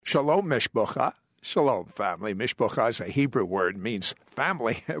Shalom Mishpucha. Shalom, family. Mishpucha is a Hebrew word, means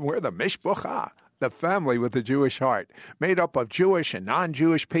family. We're the Mishpucha, the family with a Jewish heart, made up of Jewish and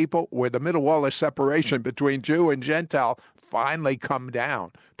non-Jewish people, where the middle wall of separation between Jew and Gentile finally come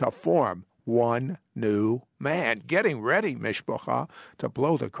down to form one new man. Getting ready, Mishpucha, to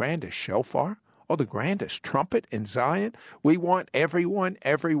blow the grandest shofar, or the grandest trumpet in Zion. We want everyone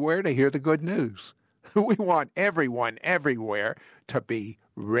everywhere to hear the good news. We want everyone everywhere to be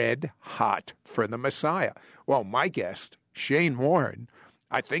red hot for the Messiah. Well, my guest, Shane Warren,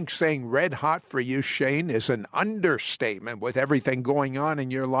 I think saying red hot for you, Shane, is an understatement with everything going on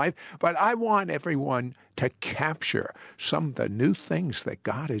in your life. But I want everyone to capture some of the new things that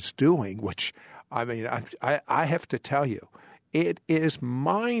God is doing, which, I mean, I have to tell you, it is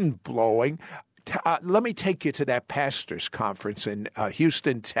mind-blowing. Let me take you to that pastors' conference in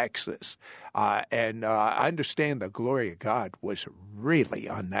Houston, Texas. And I understand the glory of God was really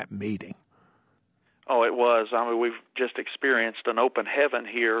on that meeting. Oh, it was. I mean, we've just experienced an open heaven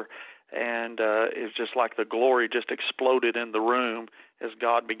here, and it's just like the glory just exploded in the room as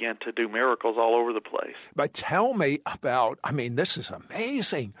God began to do miracles all over the place. But tell me about, I mean, this is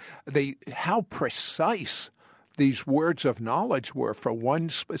amazing, how precise these words of knowledge were for one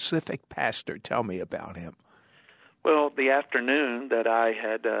specific pastor. Tell me about him. Well, the afternoon that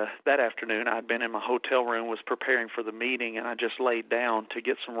I'd been in my hotel room, was preparing for the meeting, and I just laid down to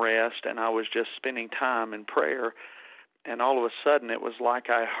get some rest, and I was just spending time in prayer, and all of a sudden it was like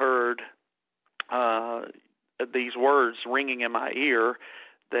I heard these words ringing in my ear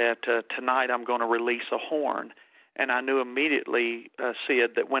that tonight I'm going to release a horn. And I knew immediately,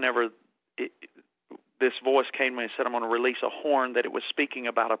 Sid, that whenever this voice came to me and said, I'm going to release a horn, that it was speaking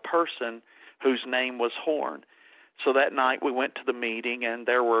about a person whose name was Horn. So that night we went to the meeting, and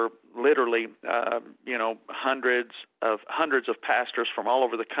there were literally, hundreds of pastors from all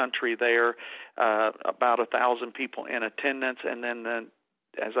over the country there, about 1,000 people in attendance. And then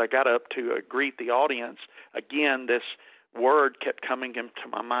as I got up to greet the audience, again, this word kept coming into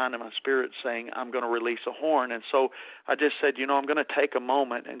my mind and my spirit saying, I'm going to release a horn. And so I just said, I'm going to take a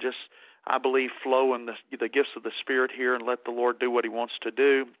moment and just, I believe, flow in the gifts of the Spirit here and let the Lord do what He wants to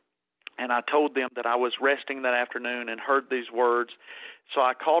do. And I told them that I was resting that afternoon and heard these words. So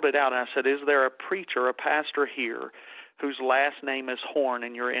I called it out, and I said, is there a preacher, a pastor here whose last name is Horn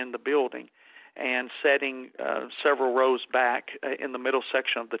and you're in the building? And sitting several rows back in the middle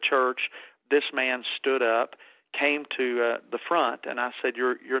section of the church, this man stood up, came to the front, and I said,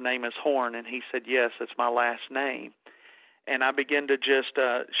 your name is Horn? And he said, yes, it's my last name. And I began to just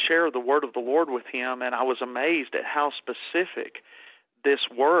share the word of the Lord with him, and I was amazed at how specific this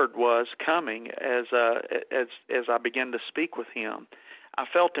word was coming as I began to speak with him. I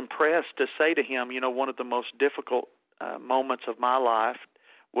felt impressed to say to him, one of the most difficult moments of my life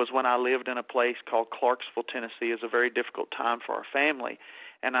was when I lived in a place called Clarksville, Tennessee. It's a very difficult time for our family.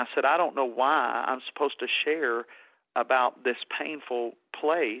 And I said, I don't know why I'm supposed to share about this painful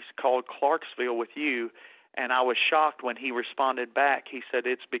place called Clarksville with you. And I was shocked when he responded back. He said,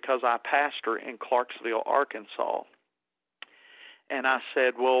 it's because I pastor in Clarksville, Arkansas. And I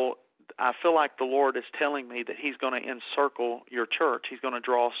said, well, I feel like the Lord is telling me that He's going to encircle your church. He's going to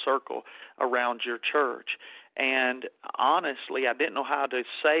draw a circle around your church. And honestly, I didn't know how to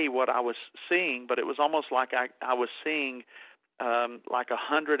say what I was seeing, but it was almost like I was seeing like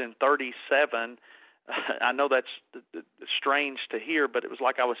 137. I know that's strange to hear, but it was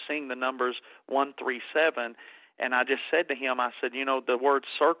like I was seeing the numbers 137. And I just said to him, I said, the word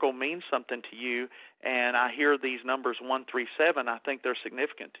circle means something to you, and I hear these numbers 137. I think they're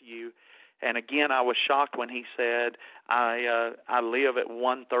significant to you. And again, I was shocked when he said, I live at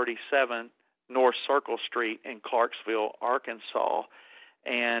 137 North Circle Street in Clarksville, Arkansas.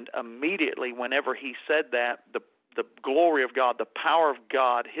 And immediately, whenever he said that, the glory of God, the power of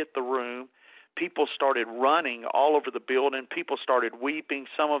God hit the room. People started running all over the building. People started weeping.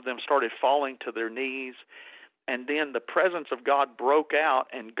 Some of them started falling to their knees. And then the presence of God broke out,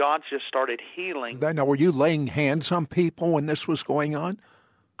 and God just started healing. Now, were you laying hands on people when this was going on?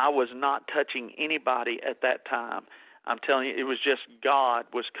 I was not touching anybody at that time. I'm telling you, it was just God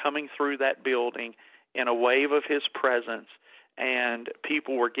was coming through that building in a wave of His presence, and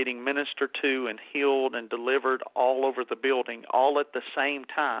people were getting ministered to and healed and delivered all over the building, all at the same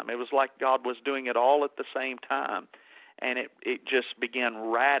time. It was like God was doing it all at the same time, and it just began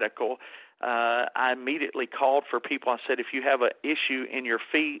radical. I immediately called for people. I said, if you have an issue in your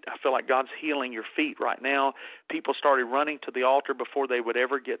feet, I feel like God's healing your feet right now. People started running to the altar before they would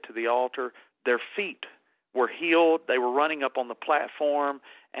ever get to the altar. Their feet were healed. They were running up on the platform,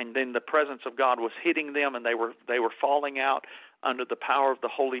 and then the presence of God was hitting them, and they were falling out under the power of the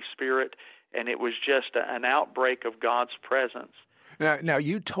Holy Spirit, and it was just an outbreak of God's presence. Now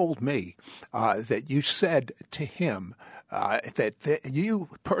you told me that you said to him that you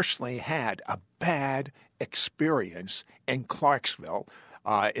personally had a bad experience in Clarksville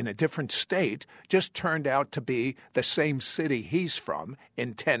in a different state, just turned out to be the same city he's from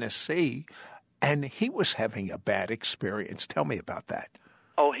in Tennessee, and he was having a bad experience. Tell me about that.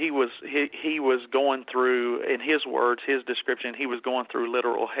 Oh, he was going through, in his words, his description, he was going through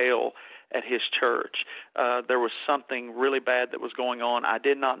literal hell at his church. There was something really bad that was going on. I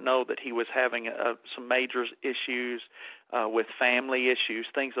did not know that he was having some major issues with family issues,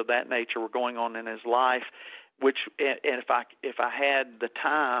 things of that nature were going on in his life. Which, and if I had the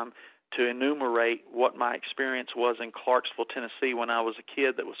time to enumerate what my experience was in Clarksville, Tennessee, when I was a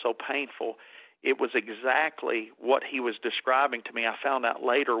kid, that was so painful, it was exactly what he was describing to me. I found out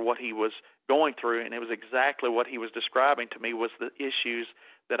later what he was going through, and it was exactly what he was describing to me was the issues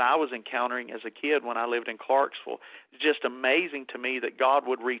that I was encountering as a kid when I lived in Clarksville. It's just amazing to me that God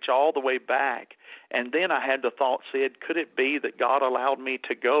would reach all the way back. And then I had the thought, Sid, could it be that God allowed me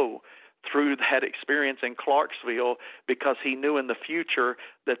to go through that experience in Clarksville because he knew in the future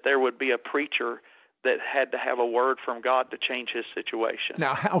that there would be a preacher that had to have a word from God to change his situation.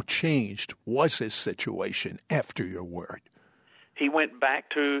 Now, how changed was his situation after your word? He went back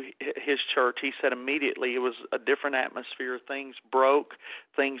to his church. He said immediately it was a different atmosphere. Things broke,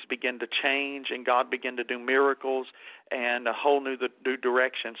 things began to change, and God began to do miracles, and a whole new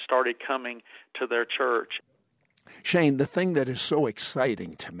direction started coming to their church. Shane, the thing that is so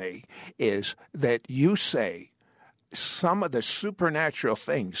exciting to me is that you say some of the supernatural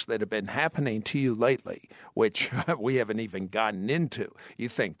things that have been happening to you lately, which we haven't even gotten into. You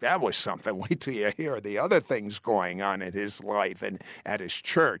think that was something. Wait till you hear the other things going on in his life and at his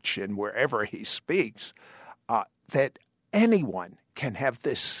church and wherever he speaks, that anyone can have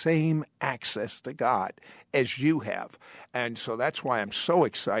this same access to God as you have. And so that's why I'm so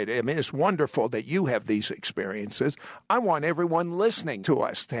excited. I mean, it's wonderful that you have these experiences. I want everyone listening to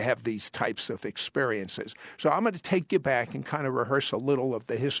us to have these types of experiences. So I'm going to take you back and kind of rehearse a little of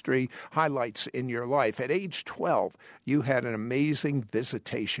the history highlights in your life. At age 12, you had an amazing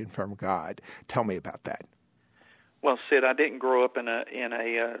visitation from God. Tell me about that. Well, Sid, I didn't grow up in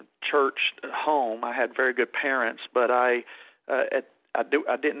a church home. I had very good parents, but I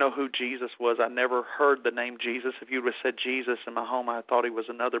didn't know who Jesus was. I never heard the name Jesus. If you would have said Jesus in my home, I thought he was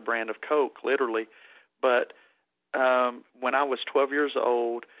another brand of Coke, literally. But when I was 12 years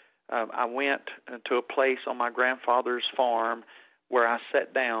old, I went to a place on my grandfather's farm where I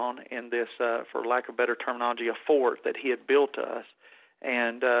sat down in this, for lack of better terminology, a fort that he had built to us.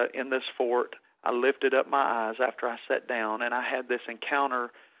 And in this fort, I lifted up my eyes after I sat down, and I had this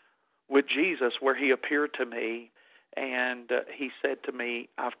encounter with Jesus where he appeared to me, and he said to me,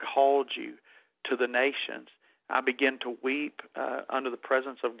 "I've called you to the nations." I began to weep under the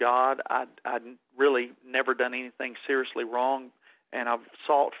presence of God. I'd really never done anything seriously wrong, and I've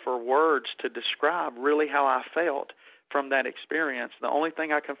sought for words to describe really how I felt from that experience. The only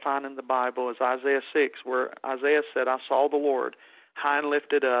thing I can find in the Bible is Isaiah 6, where Isaiah said, "I saw the Lord high and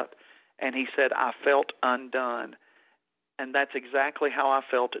lifted up," and he said, "I felt undone." And that's exactly how I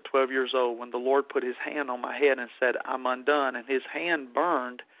felt at 12 years old when the Lord put his hand on my head and said, "I'm undone." And his hand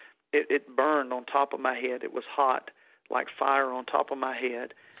burned. It burned on top of my head. It was hot, like fire on top of my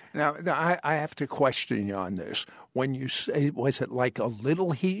head. Now I have to question you on this. When you say, was it like a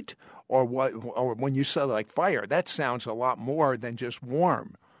little heat, or what? Or when you say like fire, that sounds a lot more than just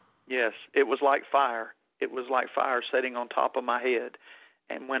warm. Yes, it was like fire. It was like fire sitting on top of my head.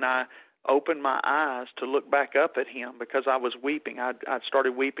 And when I opened my eyes to look back up at him, because I was weeping, I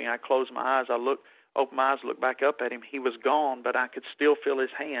started weeping. I closed my eyes. Opened my eyes, looked back up at him. He was gone, but I could still feel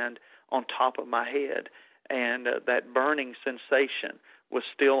his hand on top of my head, and that burning sensation was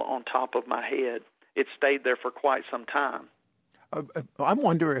still on top of my head. It stayed there for quite some time. I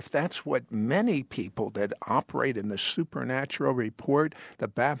wonder if that's what many people that operate in the supernatural report, the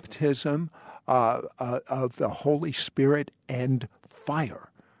baptism of the Holy Spirit and fire.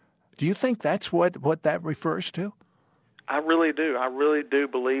 Do you think that's what that refers to? I really do. I really do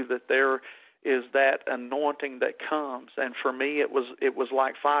believe that there is that anointing that comes. And for me, it was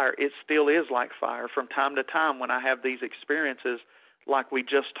like fire. It still is like fire. From time to time when I have these experiences, like we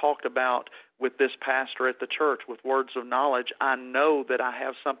just talked about with this pastor at the church with words of knowledge, I know that I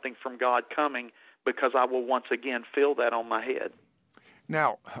have something from God coming because I will once again feel that on my head.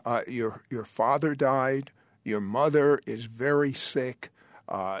 Now, your father died. Your mother is very sick.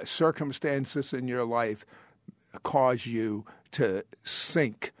 Circumstances in your life cause you to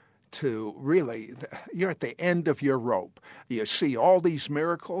sink to really, you're at the end of your rope. You see all these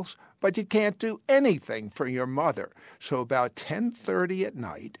miracles, but you can't do anything for your mother. So about 10:30 at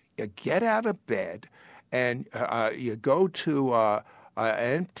night, you get out of bed and you go to an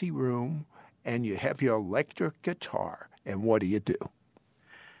empty room and you have your electric guitar. And what do?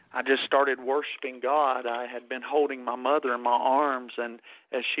 I just started worshiping God. I had been holding my mother in my arms, and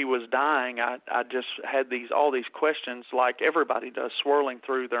as she was dying, I just had all these questions, like everybody does, swirling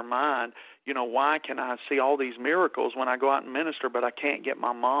through their mind. You know, why can I see all these miracles when I go out and minister, but I can't get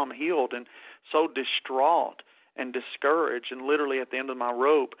my mom healed? And so distraught and discouraged, and literally at the end of my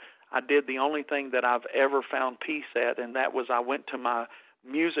rope, I did the only thing that I've ever found peace at, and that was I went to my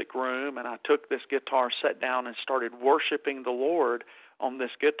music room, and I took this guitar, sat down, and started worshiping the Lord on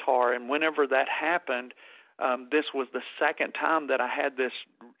this guitar. And whenever that happened, this was the second time that I had this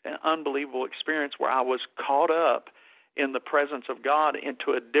unbelievable experience where I was caught up in the presence of God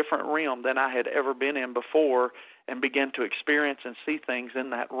into a different realm than I had ever been in before, and began to experience and see things in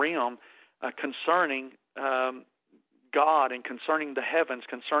that realm concerning God and concerning the heavens,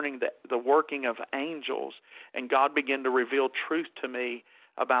 concerning the working of angels. And God began to reveal truth to me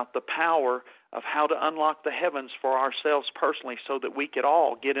about the power of how to unlock the heavens for ourselves personally so that we could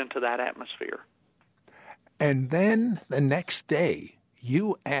all get into that atmosphere. And then the next day,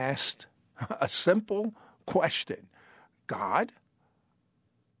 you asked a simple question. God,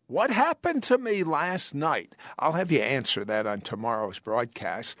 what happened to me last night? I'll have you answer that on tomorrow's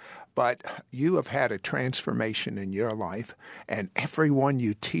broadcast. But you have had a transformation in your life, and everyone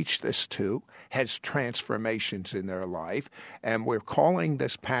you teach this to has transformations in their life. And we're calling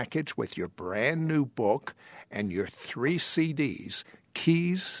this package with your brand new book and your 3 CDs,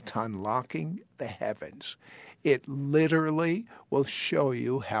 Keys to Unlocking the Heavens. It literally will show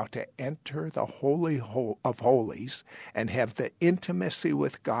you how to enter the Holy of Holies and have the intimacy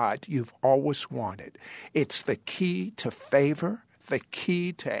with God you've always wanted. It's the key to favor, the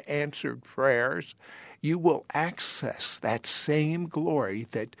key to answered prayers. You will access that same glory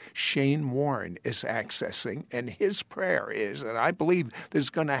that Shane Warren is accessing, and his prayer is, and I believe this is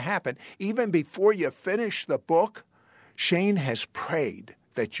going to happen, even before you finish the book, Shane has prayed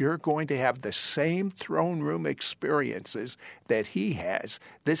that you're going to have the same throne room experiences that he has.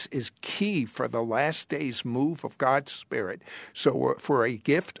 This is key for the last days move of God's Spirit. So for a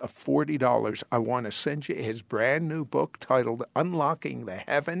gift of $40, I want to send you his brand new book titled Unlocking the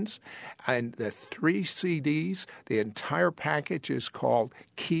Heavens, and the 3 CDs. The entire package is called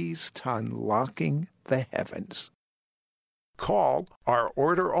Keys to Unlocking the Heavens. Call our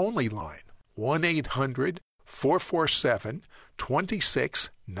order-only line,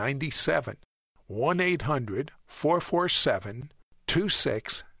 1-800-447-2697,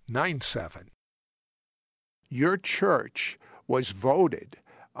 1-800-447-2697. Your church was voted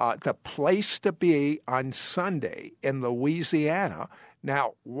the place to be on Sunday in Louisiana.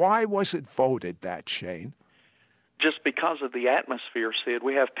 Now, why was it voted that, Shane? Just because of the atmosphere, Sid.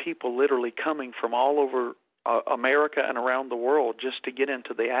 We have people literally coming from all over America and around the world just to get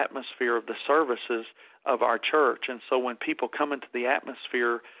into the atmosphere of the services of our church. And so when people come into the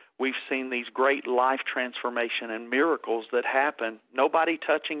atmosphere, we've seen these great life transformation and miracles that happen. Nobody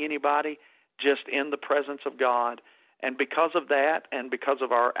touching anybody, just in the presence of God. And because of that, and because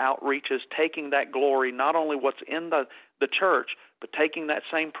of our outreaches, taking that glory, not only what's in the church, but taking that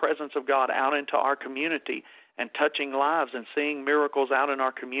same presence of God out into our community and touching lives and seeing miracles out in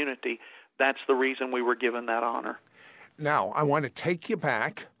our community, that's the reason we were given that honor. Now, I want to take you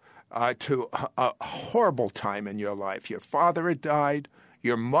back to a horrible time in your life. Your father had died.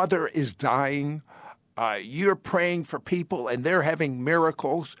 Your mother is dying. You're praying for people, and they're having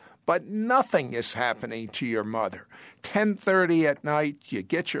miracles, but nothing is happening to your mother. 10:30 at night, you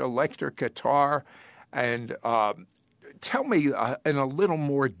get your electric guitar, and tell me in a little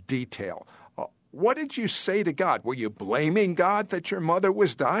more detail, what did you say to God? Were you blaming God that your mother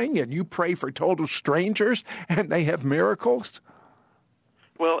was dying, and you pray for total strangers, and they have miracles?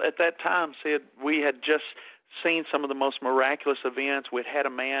 Well, at that time, Sid, we had just seen some of the most miraculous events. We'd had a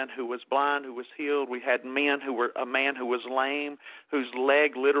man who was blind who was healed. We had a man who was lame, whose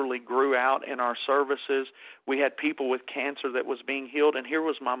leg literally grew out in our services. We had people with cancer that was being healed, and here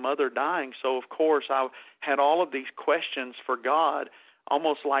was my mother dying. So, of course, I had all of these questions for God,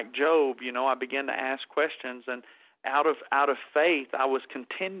 almost like Job. I began to ask questions, and out of faith, I was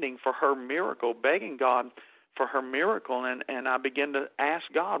contending for her miracle, begging God for her miracle, and I began to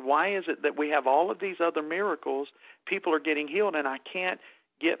ask God, why is it that we have all of these other miracles, people are getting healed, and I can't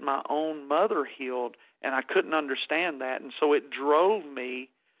get my own mother healed? And I couldn't understand that, and so it drove me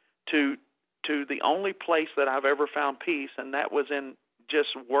to the only place that I've ever found peace, and that was in just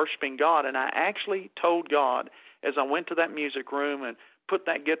worshiping God. And I actually told God, as I went to that music room and put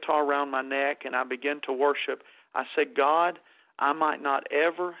that guitar around my neck and I began to worship, I said, God, I might not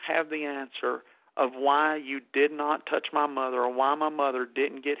ever have the answer of why you did not touch my mother or why my mother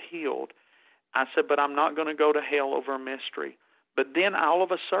didn't get healed. I said, but I'm not going to go to hell over a mystery. But then all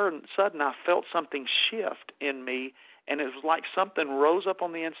of a sudden I felt something shift in me, and it was like something rose up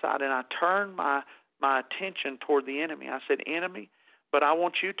on the inside, and I turned my attention toward the enemy. I said, enemy, but I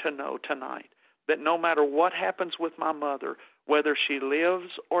want you to know tonight that no matter what happens with my mother, whether she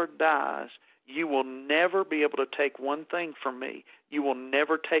lives or dies, you will never be able to take one thing from me. You will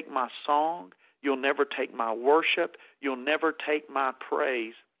never take my song. You'll never take my worship. You'll never take my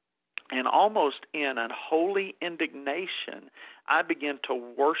praise. And almost in a holy indignation, I began to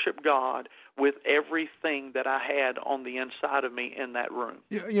worship God with everything that I had on the inside of me in that room.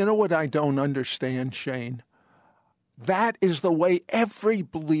 You know what I don't understand, Shane? That is the way every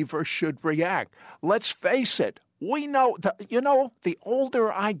believer should react. Let's face it. We know, the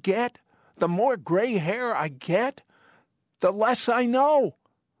older I get, the more gray hair I get, the less I know.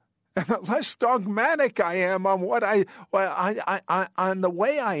 And the less dogmatic I am on on the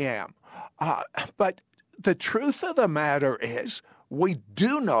way I am. But the truth of the matter is, we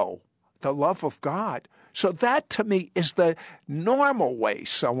do know the love of God. So that, to me, is the normal way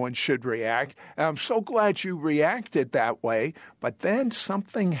someone should react. And I'm so glad you reacted that way. But then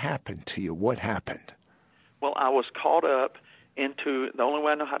something happened to you. What happened? Well, I was caught up into, the only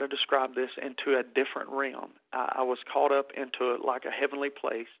way I know how to describe this, into a different realm. I was caught up into like a heavenly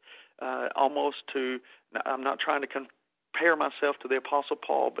place, almost to, I'm not trying to compare myself to the Apostle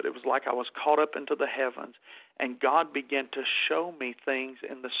Paul, but it was like I was caught up into the heavens, and God began to show me things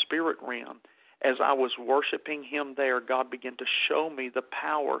in the spirit realm. As I was worshiping Him there, God began to show me the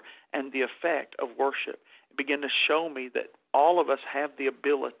power and the effect of worship. It began to show me that all of us have the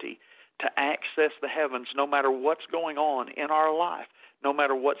ability to access the heavens no matter what's going on in our life, no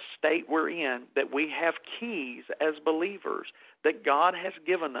matter what state we're in, that we have keys as believers that God has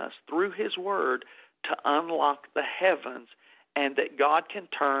given us through His Word to unlock the heavens, and that God can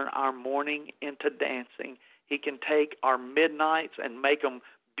turn our morning into dancing. He can take our midnights and make them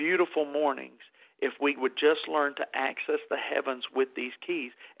beautiful mornings if we would just learn to access the heavens with these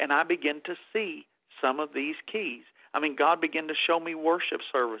keys. And I begin to see some of these keys. I mean, God began to show me worship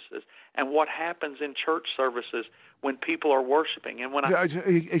services and what happens in church services when people are worshiping. And when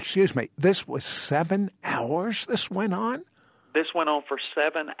Excuse me, this was 7 hours this went on? This went on for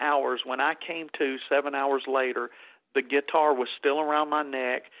 7 hours. When I came to 7 hours later, the guitar was still around my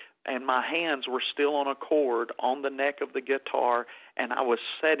neck, and my hands were still on a cord on the neck of the guitar, and I was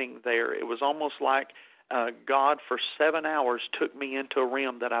sitting there. It was almost like God for 7 hours took me into a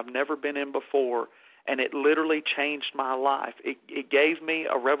realm that I've never been in before, and it literally changed my life. It gave me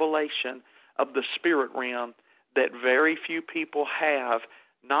a revelation of the spirit realm that very few people have,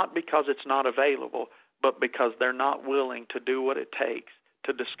 not because it's not available, but because they're not willing to do what it takes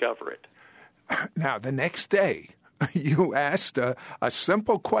to discover it. Now, the next day, you asked a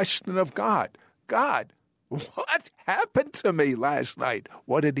simple question of God. God, what happened to me last night?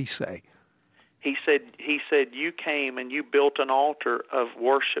 What did He say? He said, you came and you built an altar of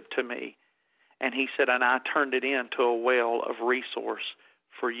worship to me. And He said, and I turned it into a well of resource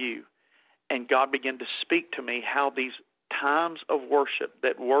for you. And God began to speak to me how these times of worship,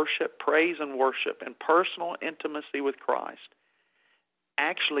 that worship, praise and worship, and personal intimacy with Christ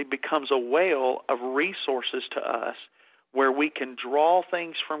actually becomes a well of resources to us where we can draw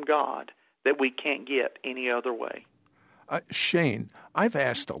things from God that we can't get any other way. Shane, I've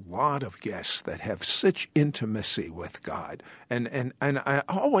asked a lot of guests that have such intimacy with God, and I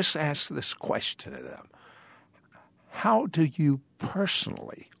always ask this question to them. How do you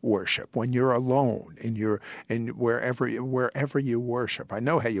personally worship when you're alone in wherever you worship? I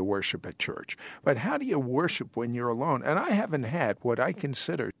know how you worship at church, but how do you worship when you're alone? And I haven't had what I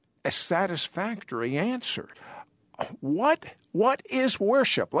consider a satisfactory answer. What is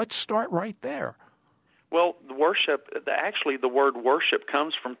worship? Let's start right there. Well, actually the word worship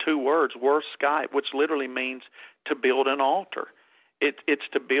comes from two words, worship, which literally means to build an altar. It's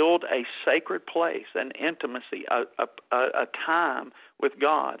to build a sacred place, an intimacy, a time with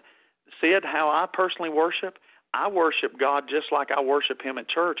God. Sid, how I personally worship, I worship God just like I worship Him at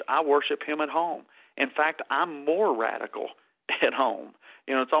church. I worship Him at home. In fact, I'm more radical at home.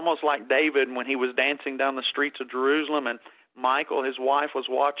 You know, it's almost like David when he was dancing down the streets of Jerusalem, and Michal, his wife, was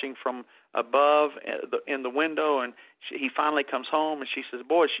watching from above in the window, and he finally comes home, and she says,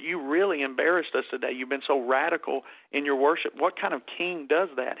 boy, you really embarrassed us today. You've been so radical in your worship. What kind of king does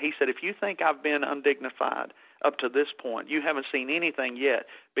that? He said, if you think I've been undignified, up to this point. You haven't seen anything yet,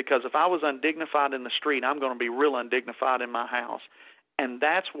 because if I was undignified in the street, I'm going to be real undignified in my house. And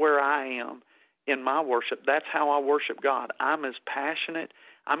that's where I am in my worship. That's how I worship God. I'm as passionate.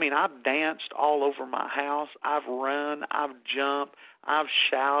 I mean, I've danced all over my house. I've run. I've jumped. I've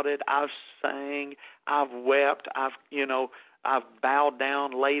shouted. I've sang. I've wept. I've bowed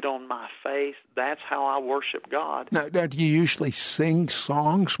down, laid on my face. That's how I worship God. Now, do you usually sing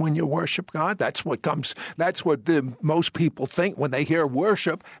songs when you worship God? That's what most people think when they hear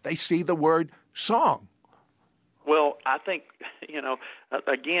worship. They see the word song. Well, I think,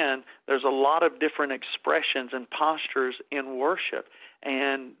 again, there's a lot of different expressions and postures in worship,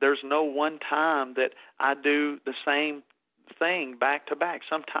 and there's no one time that I do the same thing back to back.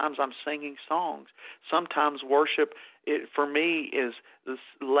 Sometimes I'm singing songs. Sometimes worship, for me, is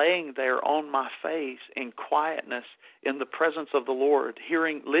laying there on my face in quietness in the presence of the Lord,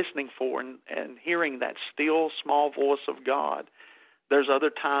 listening for and hearing that still small voice of God. There's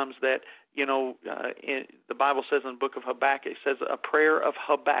other times that, the Bible says in the book of Habakkuk, it says a prayer of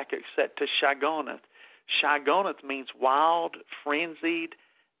Habakkuk set to Shagonath. Shagonath means wild, frenzied,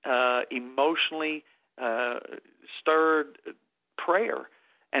 emotionally stirred prayer.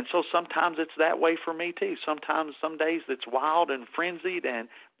 And so sometimes it's that way for me too. Some days it's wild and frenzied and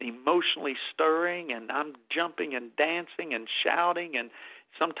emotionally stirring, and I'm jumping and dancing and shouting, and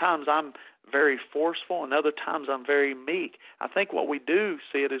sometimes I'm very forceful, and other times I'm very meek. I think what we do,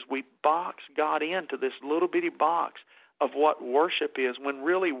 Sid, is we box God into this little bitty box of what worship is, when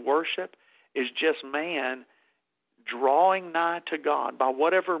really worship is just man drawing nigh to God by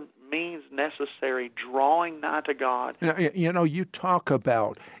whatever means necessary, drawing nigh to God. You talk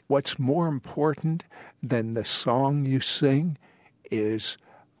about what's more important than the song you sing is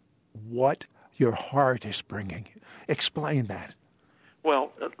what your heart is bringing. Explain that.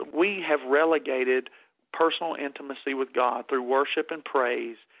 Well, we have relegated personal intimacy with God through worship and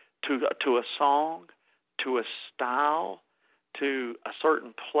praise to a song, to a style, to a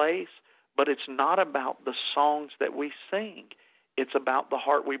certain place, but it's not about the songs that we sing. It's about the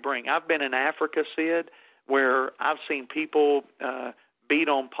heart we bring. I've been in Africa, Sid, where I've seen people beat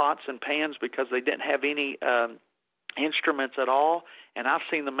on pots and pans because they didn't have any instruments at all, and I've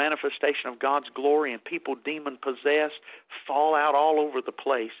seen the manifestation of God's glory and people demon-possessed fall out all over the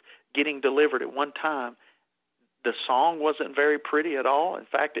place, getting delivered at one time. The song wasn't very pretty at all. In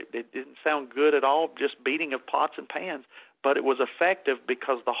fact, it didn't sound good at all, just beating of pots and pans, but it was effective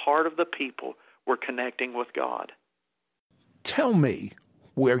because the heart of the people were connecting with God. Tell me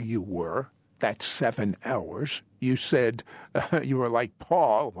where you were that 7 hours. You said you were like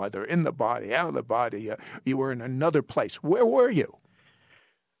Paul, whether in the body, out of the body. You were in another place. Where were you?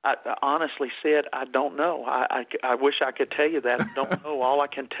 I honestly said, I don't know. I wish I could tell you that. I don't know. All I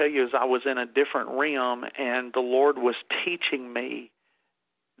can tell you is I was in a different realm, and the Lord was teaching me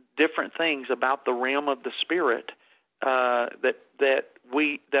different things about the realm of the Spirit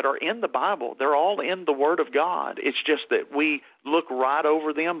that are in the Bible. They're all in the Word of God. It's just that we look right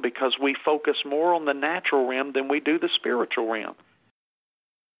over them because we focus more on the natural realm than we do the spiritual realm.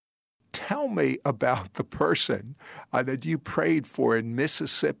 Tell me about the person that you prayed for in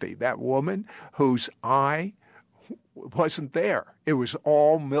Mississippi, that woman whose eye wasn't there. It was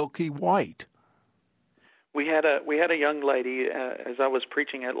all milky white. We had a young lady, as I was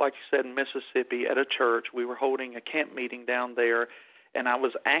preaching at, like you said, in Mississippi at a church. We were holding a camp meeting down there, and I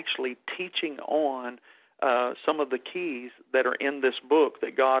was actually teaching on some of the keys that are in this book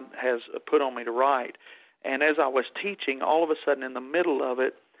that God has put on me to write. And as I was teaching, all of a sudden in the middle of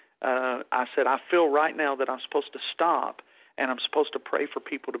it, I said, I feel right now that I'm supposed to stop, and I'm supposed to pray for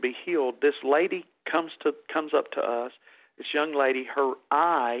people to be healed. This lady comes up to us. This young lady, her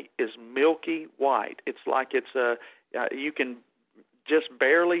eye is milky white. It's like you can just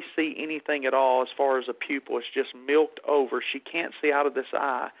barely see anything at all as far as a pupil. It's just milked over. She can't see out of this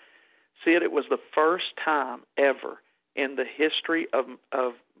eye. See, it was the first time ever in the history of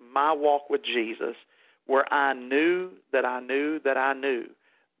my walk with Jesus where I knew that I knew that I knew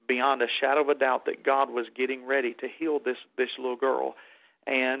beyond a shadow of a doubt that God was getting ready to heal this little girl.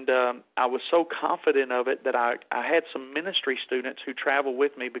 And I was so confident of it that I had some ministry students who travel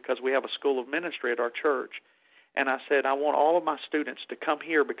with me because we have a school of ministry at our church. And I said, I want all of my students to come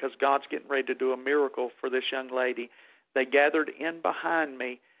here because God's getting ready to do a miracle for this young lady. They gathered in behind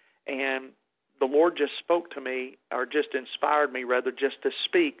me, and the Lord just spoke to me, or just inspired me, rather, just to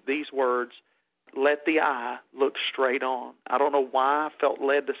speak these words, let the eye look straight on. I don't know why I felt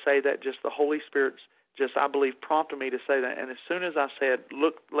led to say that, just the Holy Spirit just, I believe, prompted me to say that. And as soon as I said,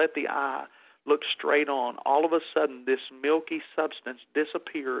 look, let the eye look straight on, all of a sudden this milky substance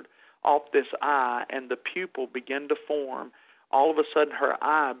disappeared off this eye, and the pupil began to form. All of a sudden, her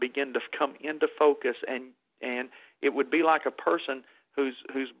eye began to come into focus, and it would be like a person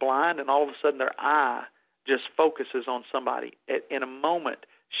who's blind, and all of a sudden their eye just focuses on somebody. In a moment,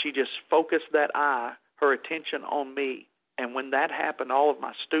 she just focused that eye, her attention on me. And when that happened, all of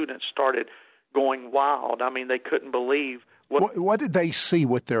my students started going wild. I mean, they couldn't believe what did they see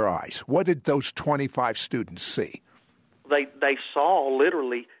with their eyes? What did those 25 students see? They saw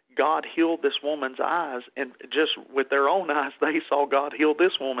literally God healed this woman's eyes, and just with their own eyes, they saw God heal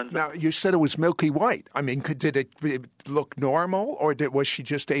this woman's eyes. Now, you said it was milky white. I mean, did it look normal, or was she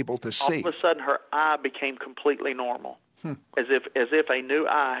just able to see? All of a sudden, her eye became completely normal, as if a new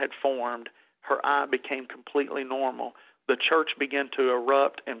eye had formed. Her eye became completely normal. The church began to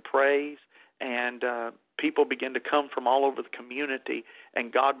erupt in praise, and people began to come from all over the community,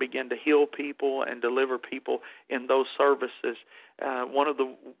 and God began to heal people and deliver people in those services. One of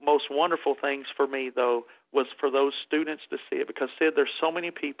the most wonderful things for me, though, was for those students to see it, because, Sid, there's so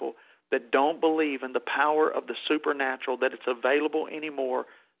many people that don't believe in the power of the supernatural, that it's available anymore.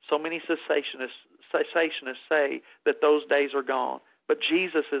 So many cessationists say that those days are gone. But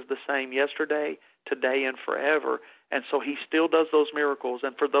Jesus is the same yesterday, today, and forever. And so he still does those miracles.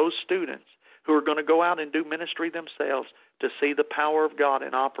 And for those students who are going to go out and do ministry themselves, to see the power of God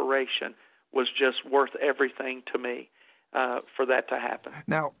in operation was just worth everything to me for that to happen.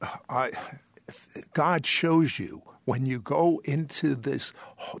 Now, God shows you when you go into this,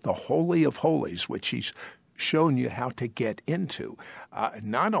 the Holy of Holies, which he's shown you how to get into.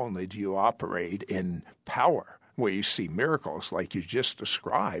 Not only do you operate in power, where you see miracles like you just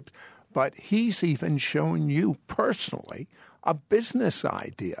described, but he's even shown you personally a business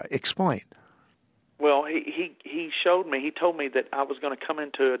idea. Explain. Well, he showed me, he told me that I was going to come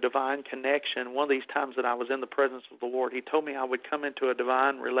into a divine connection. One of these times that I was in the presence of the Lord, he told me I would come into a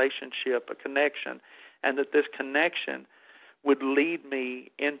divine relationship, a connection, and that this connection would lead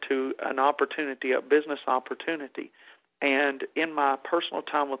me into an opportunity, a business opportunity. And in my personal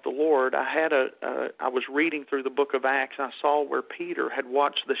time with the Lord, I was reading through the book of Acts, and I saw where Peter had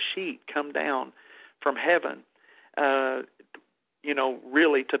watched the sheet come down from heaven,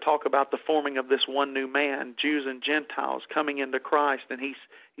 really to talk about the forming of this one new man, Jews and Gentiles coming into Christ. And he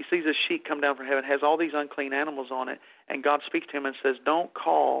sees a sheet come down from heaven, has all these unclean animals on it, and God speaks to him and says, "Don't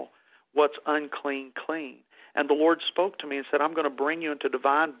call what's unclean clean." And the Lord spoke to me and said, "I'm going to bring you into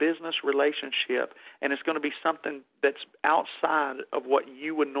divine business relationship, and it's going to be something that's outside of what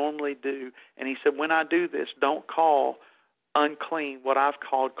you would normally do." And he said, "When I do this, don't call unclean what I've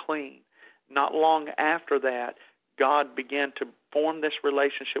called clean." Not long after that, God began to form this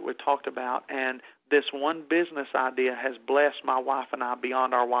relationship we talked about, and this one business idea has blessed my wife and I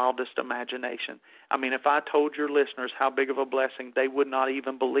beyond our wildest imagination. I mean, if I told your listeners how big of a blessing, they would not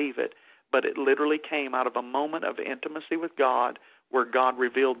even believe it. But it literally came out of a moment of intimacy with God where God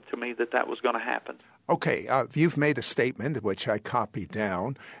revealed to me that was going to happen. Okay, you've made a statement, which I copied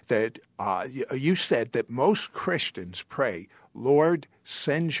down, that you said that most Christians pray, "Lord,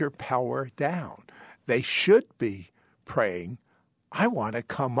 send your power down." They should be praying, "I want to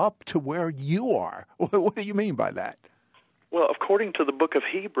come up to where you are." What do you mean by that? Well, according to the book of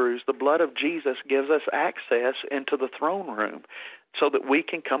Hebrews, the blood of Jesus gives us access into the throne room so that we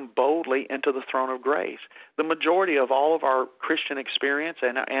can come boldly into the throne of grace. The majority of all of our Christian experience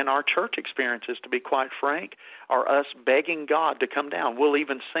and our church experiences, to be quite frank, are us begging God to come down. We'll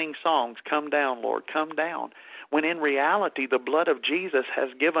even sing songs, "Come down, Lord, come down," when in reality the blood of Jesus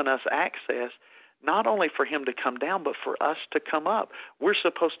has given us access not only for him to come down, but for us to come up. We're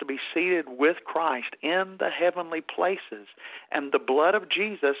supposed to be seated with Christ in the heavenly places, and the blood of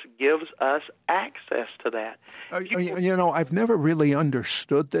Jesus gives us access to that. I've never really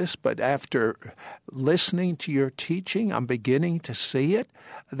understood this, but after listening to your teaching, I'm beginning to see it,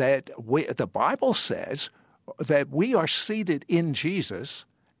 that the Bible says that we are seated in Jesus,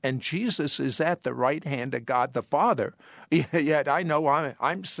 and Jesus is at the right hand of God the Father. Yet I know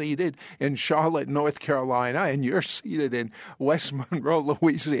I'm seated in Charlotte, North Carolina, and you're seated in West Monroe,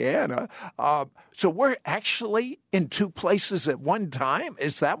 Louisiana. So we're actually in two places at one time?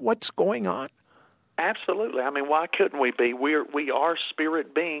 Is that what's going on? Absolutely. I mean, why couldn't we be? We are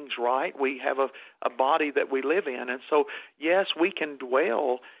spirit beings, right? We have a body that we live in. And so, yes, we can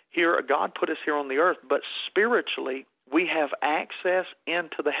dwell here. God put us here on the earth, but spiritually, we have access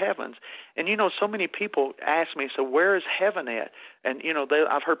into the heavens. And, so many people ask me, so where is heaven at? And,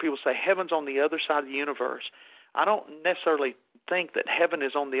 I've heard people say heaven's on the other side of the universe. I don't necessarily think that heaven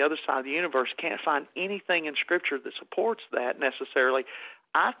is on the other side of the universe. Can't find anything in Scripture that supports that necessarily.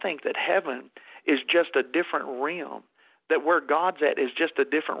 I think that heaven is just a different realm that where God's at is just a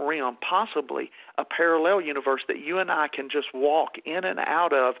different realm, possibly a parallel universe that you and I can just walk in and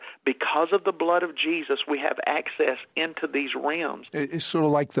out of. Because of the blood of Jesus, we have access into these realms. It's sort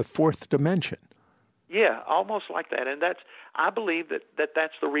of like the fourth dimension. Yeah, almost like that. And I believe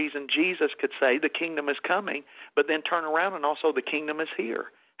that's the reason Jesus could say the kingdom is coming, but then turn around and also the kingdom is here.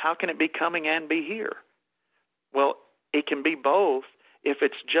 How can it be coming and be here? Well, it can be both if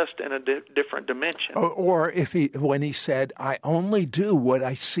it's just in a different dimension. Or when he said, I only do what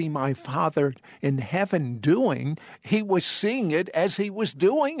I see my Father in heaven doing, he was seeing it as he was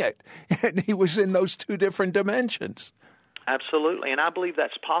doing it. And he was in those two different dimensions. Absolutely. And I believe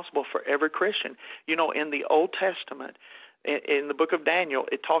that's possible for every Christian. You know, in the Old Testament, in the book of Daniel,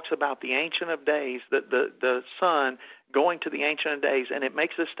 it talks about the Ancient of Days, the Son going to the Ancient of Days, and it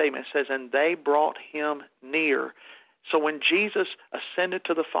makes this statement. It says, and they brought him near. So when Jesus ascended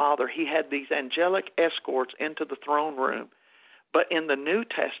to the Father, he had these angelic escorts into the throne room. But in the New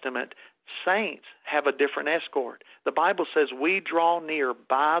Testament, saints have a different escort. The Bible says we draw near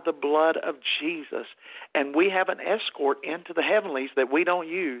by the blood of Jesus, and we have an escort into the heavenlies that we don't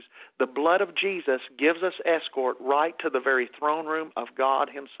use. The blood of Jesus gives us escort right to the very throne room of God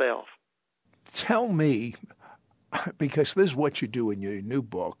himself. Tell me, because this is what you do in your new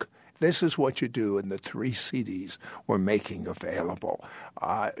book, this is what you do in the 3 CDs we're making available.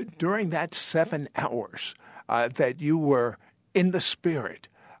 During that 7 hours that you were in the Spirit,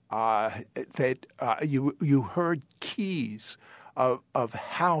 that you heard keys of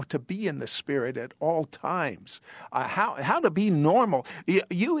how to be in the Spirit at all times, how to be normal.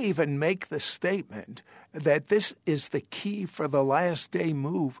 You even make the statement that this is the key for the last day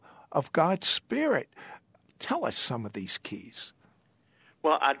move of God's Spirit. Tell us some of these keys.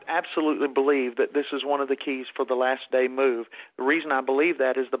 Well, I absolutely believe that this is one of the keys for the last day move. The reason I believe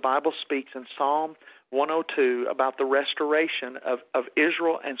that is the Bible speaks in Psalm 102 about the restoration of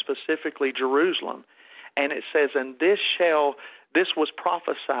Israel and specifically Jerusalem. And it says, and this was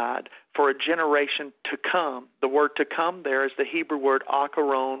prophesied for a generation to come. The word to come there is the Hebrew word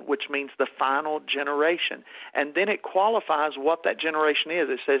akaron, which means the final generation. And then it qualifies what that generation is.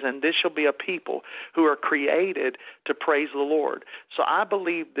 It says, and this shall be a people who are created to praise the Lord. So I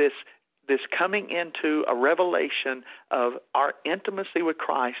believe this coming into a revelation of our intimacy with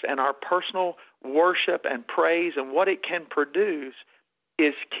Christ and our personal worship and praise and what it can produce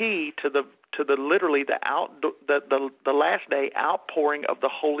is key to the literally the last day outpouring of the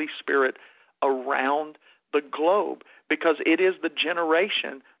Holy Spirit around the globe, because it is the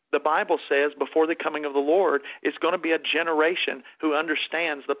generation. The Bible says before the coming of the Lord, it's going to be a generation who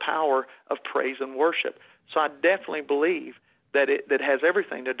understands the power of praise and worship. So I definitely believe that that has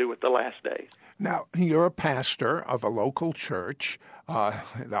everything to do with the last days. Now, you're a pastor of a local church,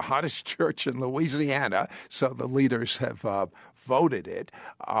 the hottest church in Louisiana, so the leaders have voted it.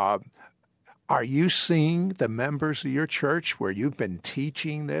 Are you seeing the members of your church where you've been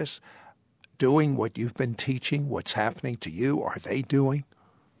teaching this, doing what you've been teaching, what's happening to you? Are they doing?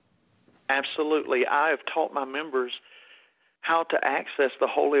 Absolutely. I have taught my members how to access the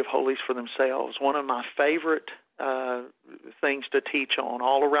Holy of Holies for themselves. One of my favorite things to teach on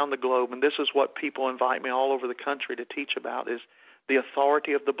all around the globe, and this is what people invite me all over the country to teach about, is the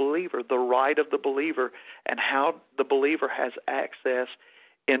authority of the believer, the right of the believer, and how the believer has access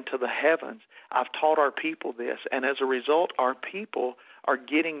into the heavens. I've taught our people this, and as a result, our people are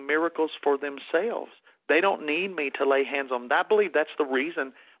getting miracles for themselves. They don't need me to lay hands on them. I believe that's the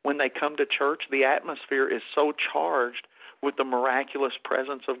reason when they come to church, the atmosphere is so charged with the miraculous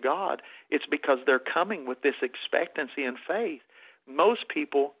presence of God. It's because they're coming with this expectancy and faith. Most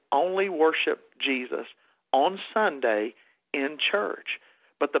people only worship Jesus on Sunday in church.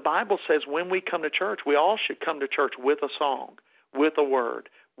 But the Bible says when we come to church, we all should come to church with a song, with a word,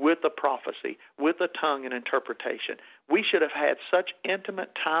 with a prophecy, with a tongue and interpretation. We should have had such intimate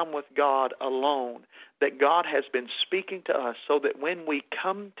time with God alone that God has been speaking to us, so that when we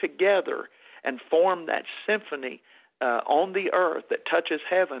come together and form that symphony on the earth that touches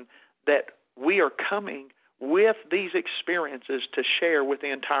heaven, that we are coming with these experiences to share with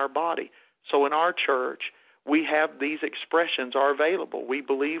the entire body. So in our church, we have these expressions are available. We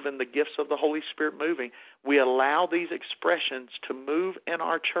believe in the gifts of the Holy Spirit moving. We allow these expressions to move in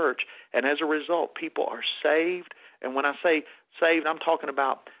our church, and as a result, people are saved. And when I say saved, I'm talking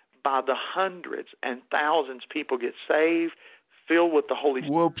about by the hundreds and thousands people get saved, filled with the Holy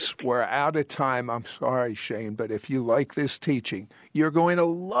Spirit. Whoops, we're out of time. I'm sorry, Shane, but if you like this teaching, you're going to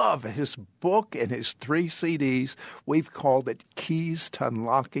love his book and his 3 CDs. We've called it Keys to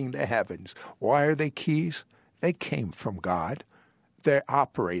Unlocking the Heavens. Why are they keys? They came from God. They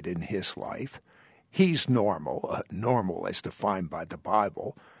operate in his life. He's normal, normal as defined by the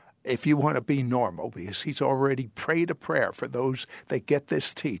Bible. If you want to be normal, because he's already prayed a prayer for those that get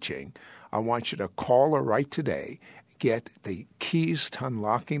this teaching, I want you to call or write today. Get the Keys to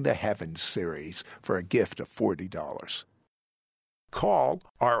Unlocking the Heavens series for a gift of $40. Call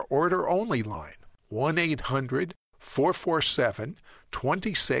our order-only line,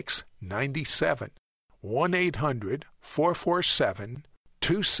 1-800-447-2697,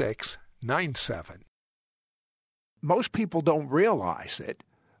 1-800-447-2697. Most people don't realize it,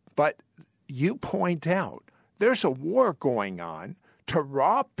 but you point out there's a war going on to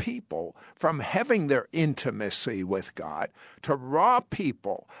rob people from having their intimacy with God, to rob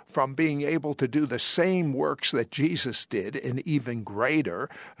people from being able to do the same works that Jesus did and even greater,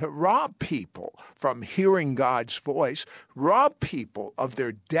 rob people from hearing God's voice, rob people of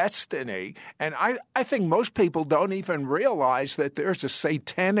their destiny. And I think most people don't even realize that there's a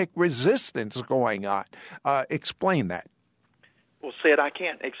satanic resistance going on. Explain that. Well, Sid, I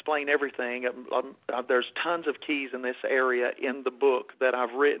can't explain everything. There's tons of keys in this area in the book that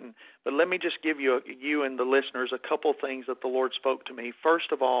I've written. But let me just give you and the listeners a couple things that the Lord spoke to me.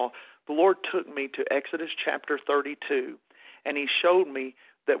 First of all, the Lord took me to Exodus chapter 32, and he showed me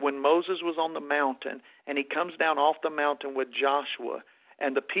that when Moses was on the mountain and he comes down off the mountain with Joshua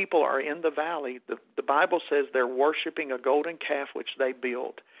and the people are in the valley, the Bible says they're worshiping a golden calf which they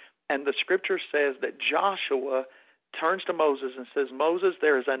built. And the scripture says that Joshua turns to Moses and says, Moses,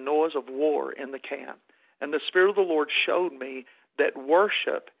 there is a noise of war in the camp. And the Spirit of the Lord showed me that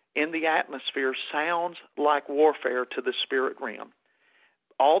worship in the atmosphere sounds like warfare to the spirit realm.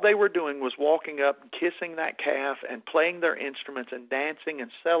 All they were doing was walking up and kissing that calf and playing their instruments and dancing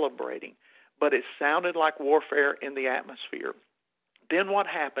and celebrating, but it sounded like warfare in the atmosphere. Then what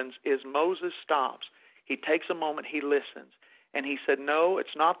happens is Moses stops. He takes a moment, he listens. And he said, no,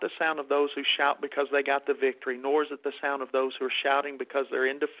 it's not the sound of those who shout because they got the victory, nor is it the sound of those who are shouting because they're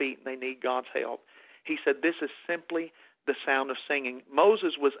in defeat and they need God's help. He said, this is simply the sound of singing.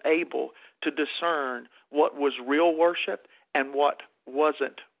 Moses was able to discern what was real worship and what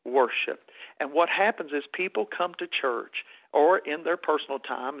wasn't worship. And what happens is people come to church or in their personal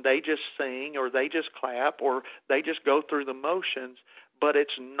time, they just sing or they just clap or they just go through the motions, but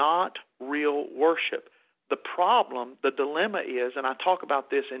it's not real worship. The problem, the dilemma is, and I talk about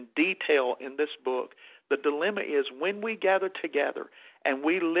this in detail in this book, the dilemma is when we gather together and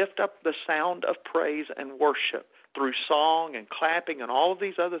we lift up the sound of praise and worship through song and clapping and all of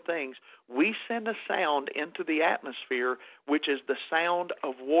these other things, we send a sound into the atmosphere which is the sound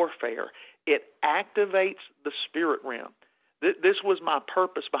of warfare. It activates the spirit realm. This was my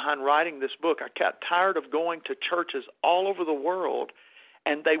purpose behind writing this book. I got tired of going to churches all over the world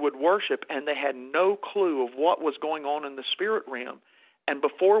and they would worship, and they had no clue of what was going on in the spirit realm. And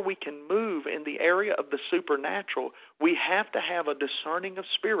before we can move in the area of the supernatural, we have to have a discerning of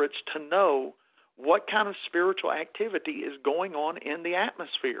spirits to know what kind of spiritual activity is going on in the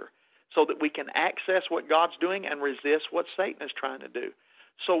atmosphere so that we can access what God's doing and resist what Satan is trying to do.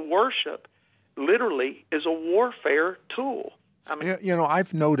 So worship literally is a warfare tool. I mean,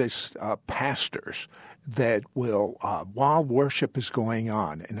 I've noticed pastors that will, while worship is going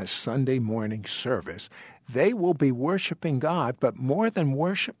on in a Sunday morning service, they will be worshiping God, but more than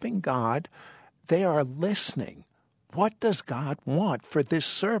worshiping God, they are listening. What does God want for this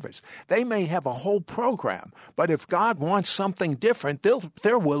service? They may have a whole program, but if God wants something different,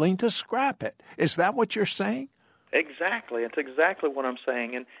 they're willing to scrap it. Is that what you're saying? Exactly. It's exactly what I'm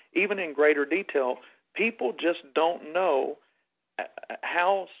saying. And even in greater detail, people just don't know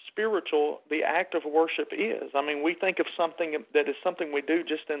how spiritual the act of worship is. I mean, we think of something that is something we do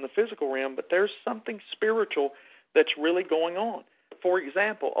just in the physical realm, but there's something spiritual that's really going on. For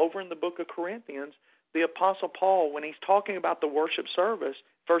example, over in the book of Corinthians, the Apostle Paul, when he's talking about the worship service,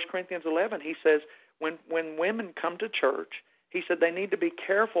 1 Corinthians 11, he says, when women come to church, he said they need to be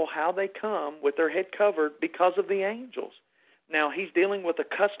careful how they come with their head covered because of the angels. Now, he's dealing with a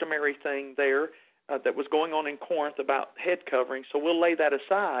customary thing there that was going on in Corinth about head covering, so we'll lay that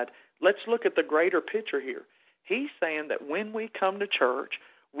aside. Let's look at the greater picture here. He's saying that when we come to church,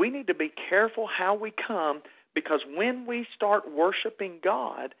 we need to be careful how we come because when we start worshiping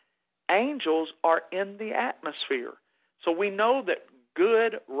God, angels are in the atmosphere. So we know that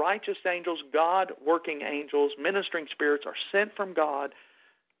good, righteous angels, God-working angels, ministering spirits are sent from God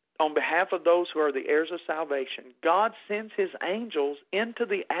on behalf of those who are the heirs of salvation. God sends his angels into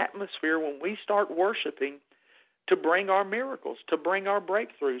the atmosphere when we start worshiping to bring our miracles, to bring our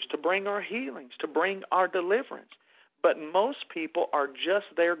breakthroughs, to bring our healings, to bring our deliverance. But most people are just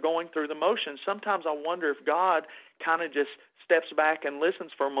there going through the motions. Sometimes I wonder if God kind of just steps back and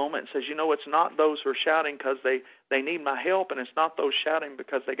listens for a moment and says, it's not those who are shouting because they need my help, and it's not those shouting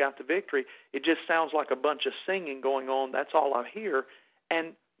because they got the victory. It just sounds like a bunch of singing going on. That's all I hear.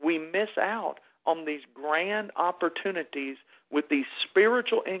 And we miss out on these grand opportunities with these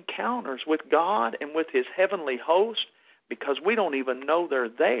spiritual encounters with God and with His heavenly host because we don't even know they're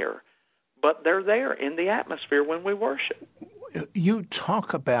there. But they're there in the atmosphere when we worship. You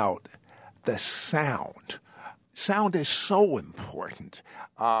talk about the sound. Sound is so important.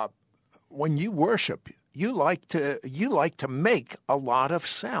 When you worship, you like to make a lot of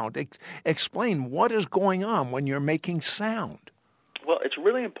sound. Explain what is going on when you're making sound. Well, it's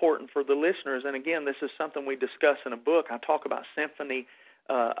really important for the listeners, and again, this is something we discuss in a book. I talk about symphony,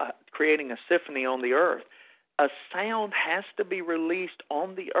 creating a symphony on the earth. A sound has to be released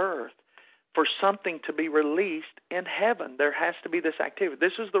on the earth for something to be released in heaven. There has to be this activity.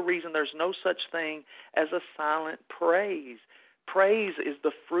 This is the reason there's no such thing as a silent praise. Praise is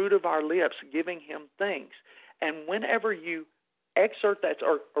the fruit of our lips, giving Him thanks. And whenever you exert that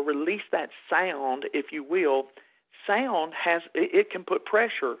or release that sound, if you will, sound it can put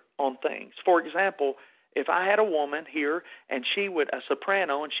pressure on things. For example, if I had a woman here and a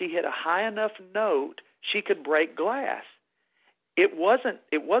soprano, and she hit a high enough note, she could break glass. It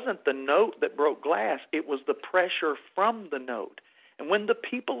wasn't the note that broke glass. It was the pressure from the note. And when the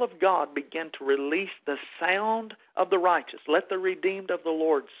people of God begin to release the sound of the righteous, let the redeemed of the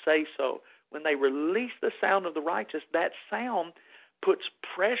Lord say so. When they release the sound of the righteous, that sound puts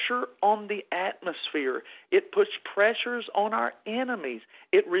pressure on the atmosphere. It puts pressures on our enemies.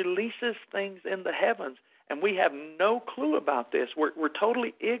 It releases things in the heavens. And we have no clue about this. We're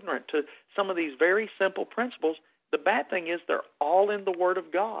totally ignorant to some of these very simple principles. The bad thing is they're all in the Word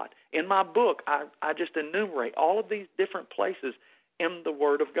of God. In my book, I just enumerate all of these different places in the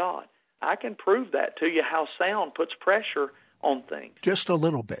Word of God. I can prove that to you, how sound puts pressure on things. Just a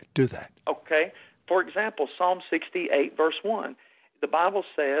little bit. Do that. Okay. For example, Psalm 68, verse 1. The Bible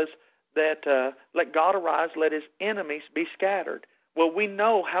says that let God arise, let His enemies be scattered. Well, we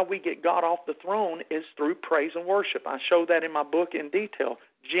know how we get God off the throne is through praise and worship. I show that in my book in detail.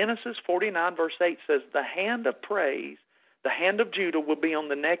 Genesis 49, verse 8 says, the hand of praise, the hand of Judah will be on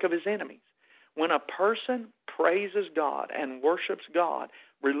the neck of his enemies. When a person praises God and worships God,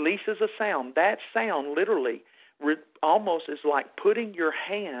 releases a sound, that sound literally almost is like putting your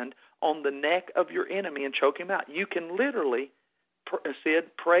hand on the neck of your enemy and choke him out. You can literally,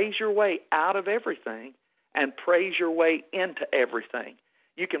 Sid, praise your way out of everything and praise your way into everything.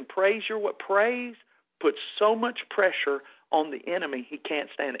 You can praise praise puts so much pressure on the enemy, he can't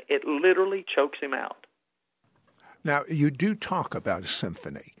stand it. It literally chokes him out. Now, you do talk about a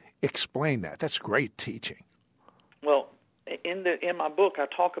symphony. Explain that. That's great teaching. Well, in my book, I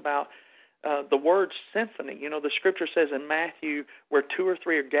talk about the word symphony. The Scripture says in Matthew, where 2 or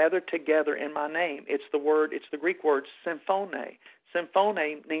 3 are gathered together in my name. It's the Greek word symphone. Symphone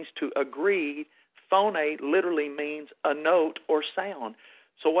means to agree. Phone literally means a note or sound.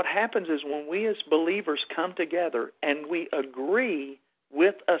 So what happens is when we as believers come together and we agree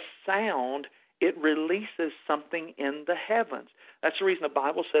with a sound, it releases something in the heavens. That's the reason the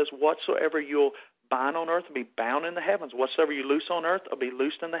Bible says, whatsoever you'll bind on earth will be bound in the heavens. Whatsoever you loose on earth will be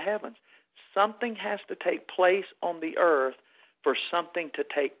loosed in the heavens. Something has to take place on the earth for something to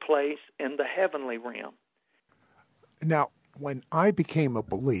take place in the heavenly realm. Now, when I became a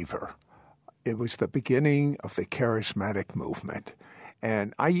believer, it was the beginning of the charismatic movement.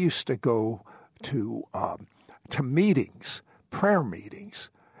 And I used to go to meetings, prayer meetings,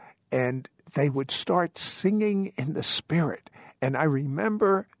 and they would start singing in the Spirit. And I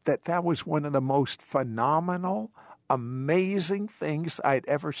remember that was one of the most phenomenal, amazing things I'd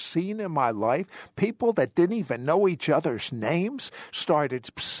ever seen in my life. People that didn't even know each other's names started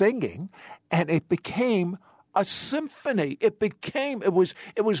singing, and it became a symphony. It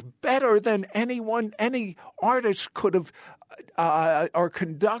was better than any artist could have, or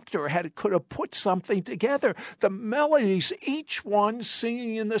conductor could have put something together. The melodies, each one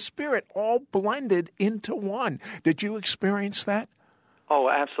singing in the Spirit, all blended into one. Did you experience that? Oh,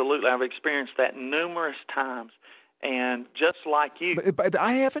 absolutely. I've experienced that numerous times. And just like you. But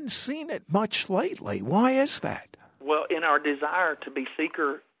I haven't seen it much lately. Why is that? Well, in our desire to be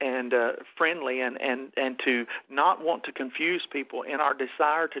seeker and friendly and to not want to confuse people, in our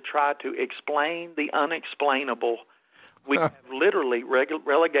desire to try to explain the unexplainable, we have literally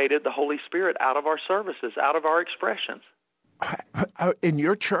relegated the Holy Spirit out of our services, out of our expressions. In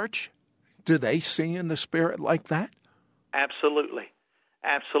your church, do they sing in the Spirit like that? Absolutely.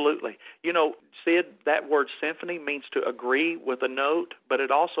 Absolutely. You know, Sid, that word symphony means to agree with a note, but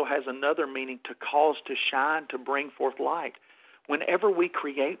it also has another meaning, to cause to shine, to bring forth light. Whenever we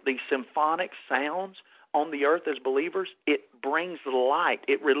create these symphonic sounds on the earth as believers, it brings light.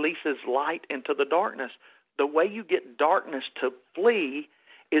 It releases light into the darkness. The way you get darkness to flee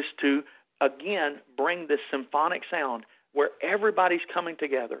is to, again, bring this symphonic sound where everybody's coming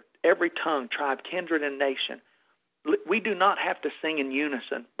together, every tongue, tribe, kindred, and nation. We do not have to sing in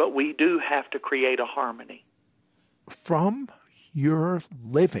unison, but we do have to create a harmony. From your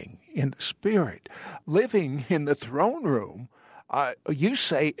living in the Spirit, living in the throne room, you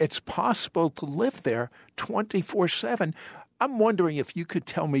say it's possible to live there 24/7. I'm wondering if you could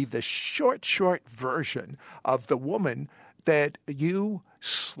tell me the short version of the woman that you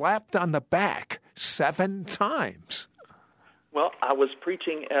slapped on the back 7 times. Well, I was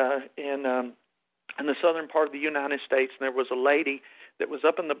preaching in the southern part of the United States, and there was a lady that was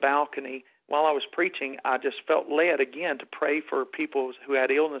up in the balcony. While I was preaching, I just felt led again to pray for people who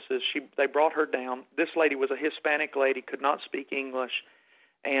had illnesses. They brought her down. This lady was a Hispanic lady, could not speak English,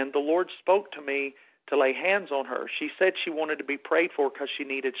 and the Lord spoke to me to lay hands on her. She said she wanted to be prayed for because she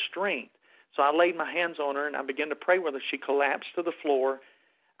needed strength. So I laid my hands on her, and I began to pray with her. She collapsed to the floor.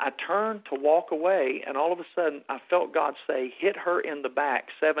 I turned to walk away, and all of a sudden I felt God say, hit her in the back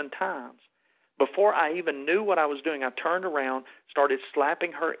 7 times. Before I even knew what I was doing, I turned around, started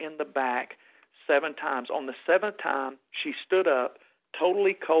slapping her in the back 7 times. On the 7th time, she stood up,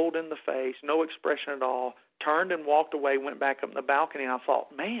 totally cold in the face, no expression at all, turned and walked away, went back up in the balcony, and I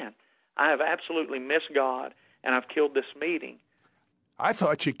thought, man, I have absolutely missed God, and I've killed this meeting. I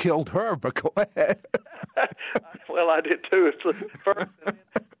thought you killed her, but go ahead. Well, I did too. First,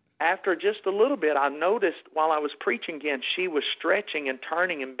 after just a little bit, I noticed while I was preaching again, she was stretching and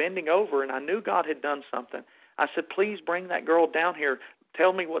turning and bending over, and I knew God had done something. I said, please bring that girl down here.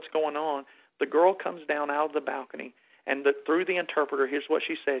 Tell me what's going on. The girl comes down out of the balcony, and through the interpreter, here's what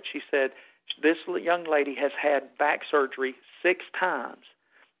she said. She said, this young lady has had back surgery 6 times,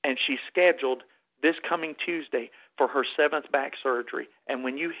 and she's scheduled this coming Tuesday for her 7th back surgery. And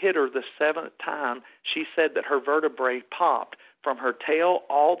when you hit her the 7th time, she said that her vertebrae popped from her tail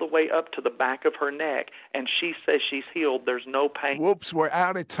all the way up to the back of her neck, and she says she's healed. There's no pain. Whoops, we're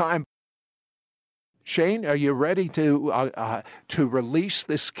out of time. Shane, are you ready to release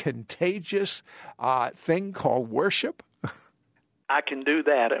this contagious thing called worship? I can do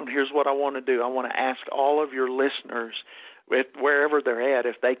that, and here's what I want to do. I want to ask all of your listeners, wherever they're at,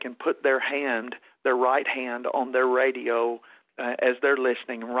 if they can put their right hand on their radio as they're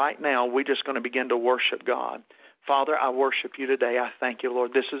listening. Right now, we're just going to begin to worship God. Father, I worship you today. I thank you,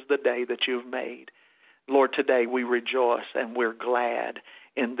 Lord. This is the day that you've made. Lord, today we rejoice and we're glad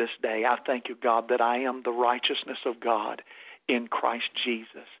in this day. I thank you, God, that I am the righteousness of God in Christ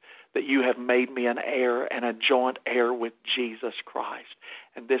Jesus, that you have made me an heir and a joint heir with Jesus Christ.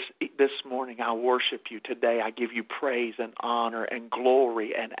 And this morning I worship you today. I give you praise and honor and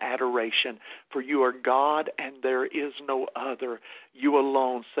glory and adoration, for you are God and there is no other. You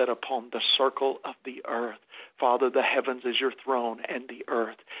alone sit upon the circle of the earth. Father, the heavens is your throne and the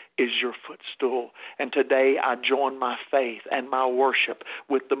earth is your footstool. And today I join my faith and my worship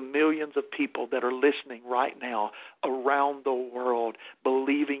with the millions of people that are listening right now around the world,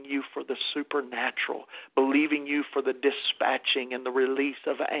 believing you for the supernatural, believing you for the dispatching and the release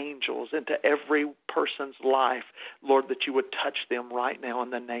of angels into every person's life. Lord, that you would touch them right now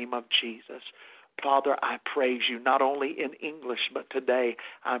in the name of Jesus. Father, I praise you not only in English, but today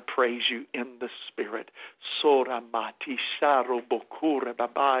I praise you in the Spirit. Sora mati sharo bokure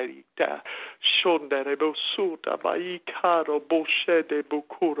babaita shondere bosuta baikaro boshede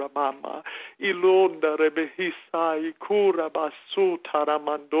bokura mama ilonda rebehisai kura basuta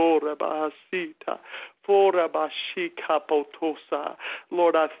ramandora basita.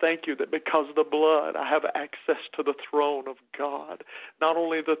 Lord, I thank you that because of the blood, I have access to the throne of God. Not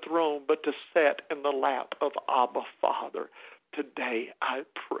only the throne, but to sit in the lap of Abba, Father. Today, I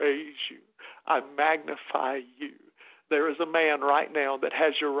praise you. I magnify you. There is a man right now that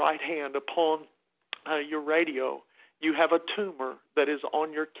has your right hand upon your radio. You have a tumor that is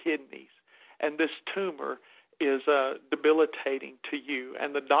on your kidneys, and this tumor is debilitating to you,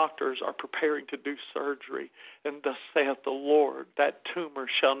 and the doctors are preparing to do surgery. And thus saith the Lord, that tumor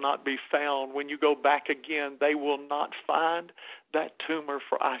shall not be found. When you go back again, they will not find that tumor,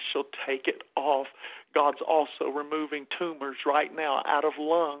 for I shall take it off. God's also removing tumors right now out of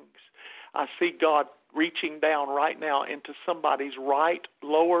lungs. I see God reaching down right now into somebody's right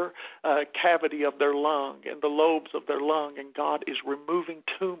lower cavity of their lung and the lobes of their lung, and God is removing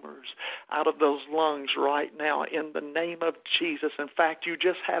tumors out of those lungs right now in the name of Jesus. In fact, you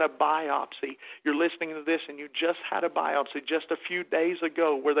just had a biopsy. You're listening to this, and you just had a biopsy just a few days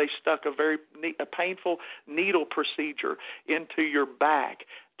ago where they stuck a painful needle procedure into your back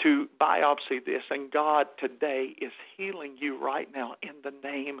to biopsy this, and God today is healing you right now in the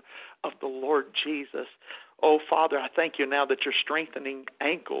name of the Lord Jesus. Oh, Father, I thank you now that you're strengthening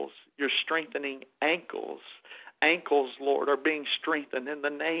ankles. You're strengthening ankles. Ankles, Lord, are being strengthened. In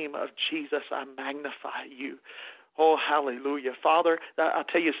the name of Jesus, I magnify you. Oh, hallelujah. Father, I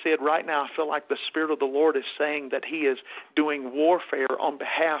tell you, Sid, right now I feel like the Spirit of the Lord is saying that he is doing warfare on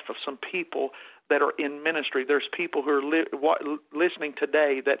behalf of some people that are in ministry. There's people who are listening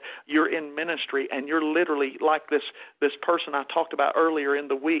today that you're in ministry, and you're literally like this person I talked about earlier in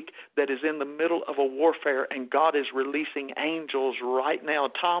the week that is in the middle of a warfare, and God is releasing angels right now.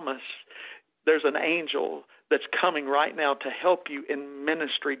 Thomas, there's an angel that's coming right now to help you in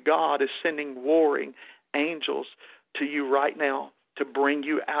ministry. God is sending warring angels to you right now to bring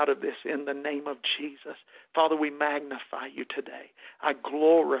you out of this in the name of Jesus. Father, we magnify you today. I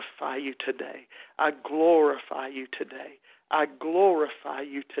glorify you today. I glorify you today. I glorify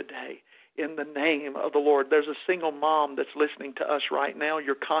you today in the name of the Lord. There's a single mom that's listening to us right now.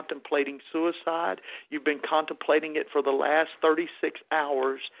 You're contemplating suicide. You've been contemplating it for the last 36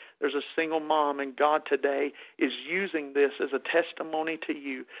 hours. There's a single mom, and God today is using this as a testimony to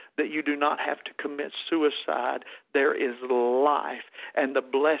you that you do not have to commit suicide. There is life, and the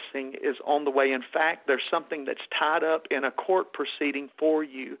blessing is on the way. In fact, there's something that's tied up in a court proceeding for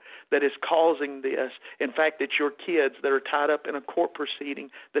you that is causing this. In fact, it's your kids that are tied up in a court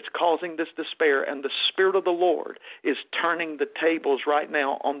proceeding that's causing this despair, and the Spirit of the Lord is turning the tables right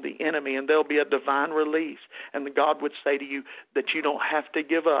now on the enemy, and there'll be a divine release. And God would say to you that you don't have to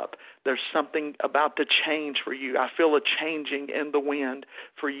give up. There's something about to change for you. I feel a changing in the wind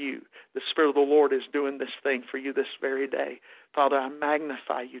for you. The Spirit of the Lord is doing this thing for you this very day. Father, I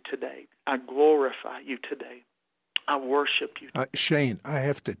magnify you today. I glorify you today. I worship you. Shane, I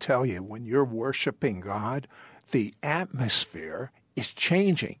have to tell you, when you're worshiping God, the atmosphere is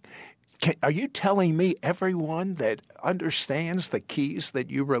changing. Are you telling me everyone that understands the keys that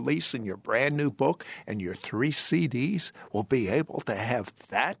you release in your brand new book and your 3 CDs will be able to have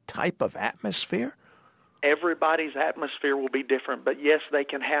that type of atmosphere? Everybody's atmosphere will be different, but yes, they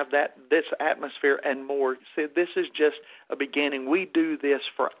can have this atmosphere and more. See, this is just a beginning. We do this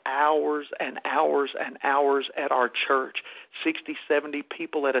for hours and hours and hours at our church, 60, 70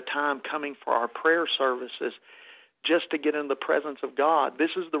 people at a time coming for our prayer services, just to get in the presence of God.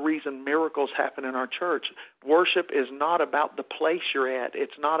 This is the reason miracles happen in our church. Worship is not about the place you're at.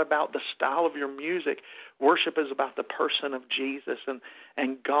 It's not about the style of your music. Worship is about the person of Jesus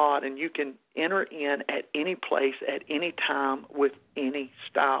and God, and you can enter in at any place, at any time, with any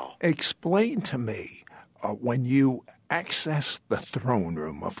style. Explain to me, when you access the throne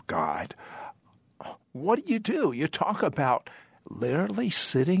room of God, what do? You talk about literally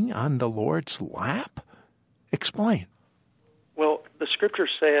sitting on the Lord's lap? Explain. Well, the Scripture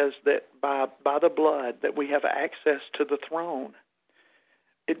says that by the blood that we have access to the throne.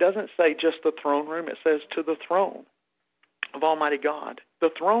 It doesn't say just the throne room. It says to the throne of Almighty God. The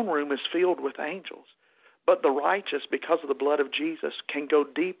throne room is filled with angels. But the righteous, because of the blood of Jesus, can go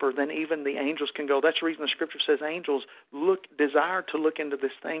deeper than even the angels can go. That's the reason the Scripture says angels desire to look into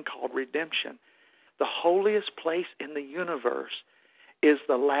this thing called redemption. The holiest place in the universe is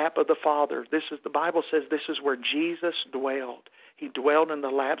the lap of the Father. The Bible says this is where Jesus dwelled. He dwelled in the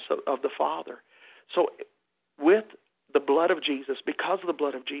laps of the Father. So with the blood of Jesus, because of the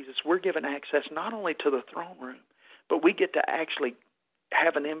blood of Jesus, we're given access not only to the throne room, but we get to actually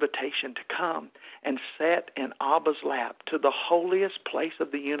have an invitation to come and sit in Abba's lap, to the holiest place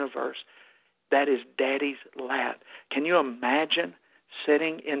of the universe. That is Daddy's lap. Can you imagine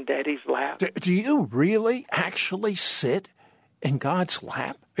sitting in Daddy's lap? Do you really actually sit in God's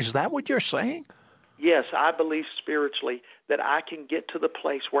lap? Is that what you're saying? Yes, I believe spiritually that I can get to the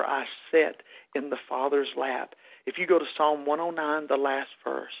place where I sit in the Father's lap. If you go to Psalm 109, the last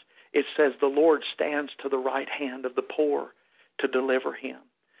verse, it says, the Lord stands to the right hand of the poor to deliver him.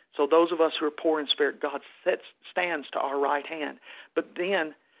 So those of us who are poor in spirit, God stands to our right hand. But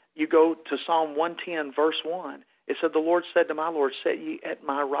then you go to Psalm 110, verse 1. It said, the Lord said to my Lord, sit ye at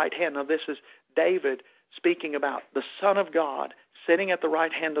my right hand. Now this is David speaking about the Son of God sitting at the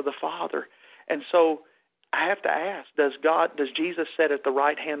right hand of the Father. And so I have to ask, does Jesus sit at the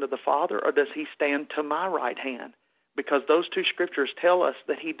right hand of the Father, or does he stand to my right hand? Because those two scriptures tell us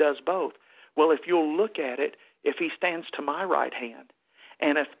that he does both. Well, if you'll look at it, if he stands to my right hand,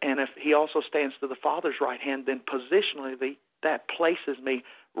 and if he also stands to the Father's right hand, then positionally that places me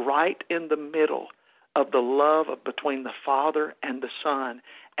right in the middle of the love between the Father and the Son.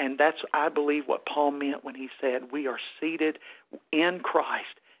 And that's, I believe, what Paul meant when he said we are seated in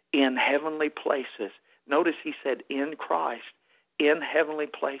Christ in heavenly places. Notice he said in Christ, in heavenly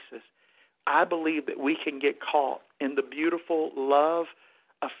places. I believe that we can get caught in the beautiful love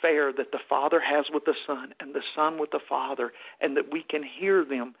affair that the Father has with the Son and the Son with the Father, and that we can hear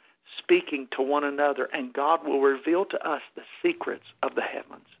them speaking to one another, and God will reveal to us the secrets of the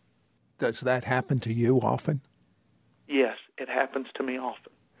heavens. Does that happen to you often? Yes, it happens to me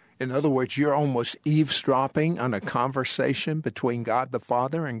often. In other words, you're almost eavesdropping on a conversation between God the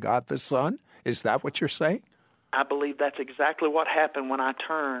Father and God the Son? Is that what you're saying? I believe that's exactly what happened when I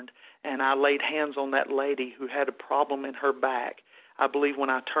turned and I laid hands on that lady who had a problem in her back. I believe when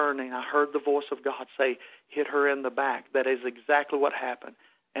I turned and I heard the voice of God say, hit her in the back, that is exactly what happened.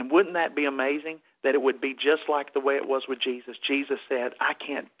 And wouldn't that be amazing that it would be just like the way it was with Jesus? Jesus said, I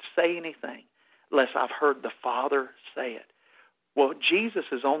can't say anything unless I've heard the Father say it. Well, Jesus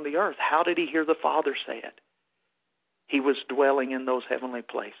is on the earth. How did he hear the Father say it? He was dwelling in those heavenly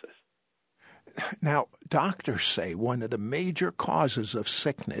places. Now, doctors say one of the major causes of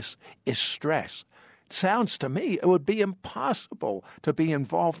sickness is stress. It sounds to me it would be impossible to be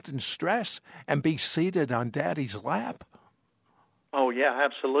involved in stress and be seated on Daddy's lap. Oh, yeah,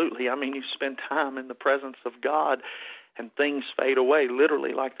 absolutely. I mean, you spend time in the presence of God and things fade away.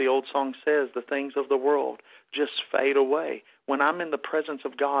 Literally, like the old song says, the things of the world just fade away. When I'm in the presence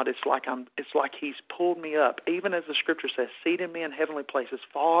of God, it's like he's pulled me up, even as the scripture says, seated me in heavenly places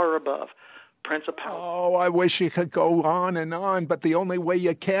far above principalities. Oh, I wish you could go on, but the only way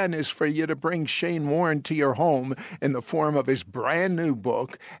you can is for you to bring Shane Warren to your home in the form of his brand new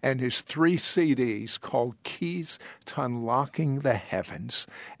book and his 3 CDs called Keys to Unlocking the Heavens.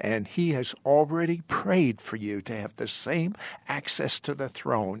 And he has already prayed for you to have the same access to the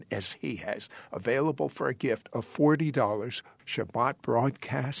throne as he has, available for a gift of $40. Shabbat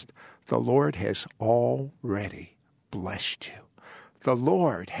broadcast. The Lord has already blessed you. The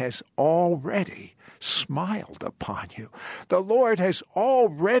Lord has already smiled upon you. The Lord has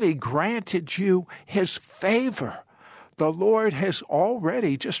already granted you his favor. The Lord has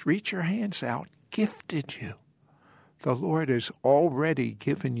already, just reach your hands out, gifted you. The Lord has already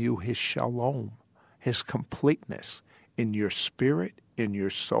given you his shalom, his completeness in your spirit, in your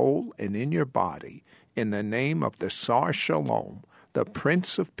soul, and in your body, in the name of the Sar Shalom, the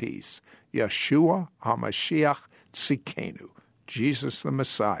Prince of Peace, Yeshua HaMashiach Tzidkenu, Jesus the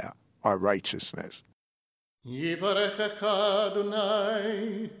Messiah, our righteousness. Yivarechecha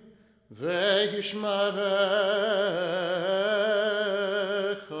Adonai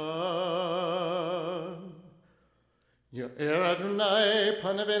ve'yishmarecha. Yo'er Adonai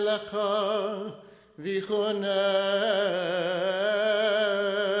panav elecha v'chunecha.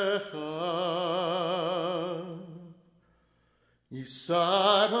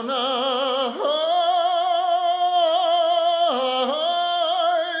 Yisa Adonai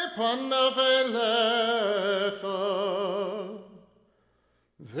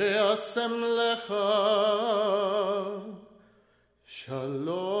ve'asem lecha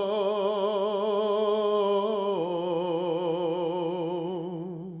shalom.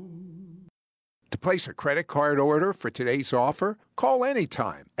 To place a credit card order for today's offer, call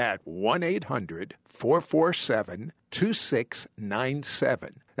anytime at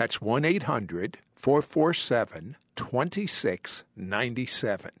 1-800-447-2697. That's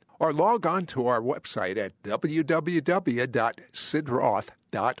 1-800-447-2697. Or log on to our website at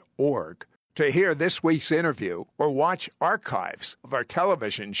www.sidroth.org. To hear this week's interview or watch archives of our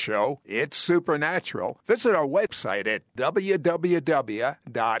television show, It's Supernatural, visit our website at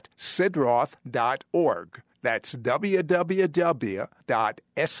www.sidroth.org. That's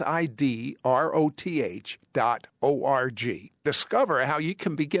www.sidroth.org. Discover how you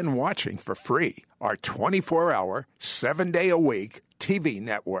can begin watching for free our 24-hour, 7-day-a-week TV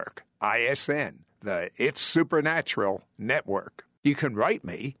network, ISN, the It's Supernatural Network. You can write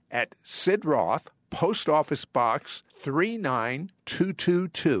me at Sid Roth, Post Office Box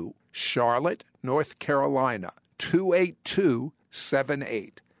 39222, Charlotte, North Carolina,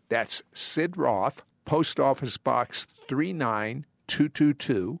 28278. That's Sid Roth, Post Office Box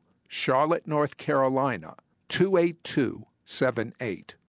 39222, Charlotte, North Carolina, 28278.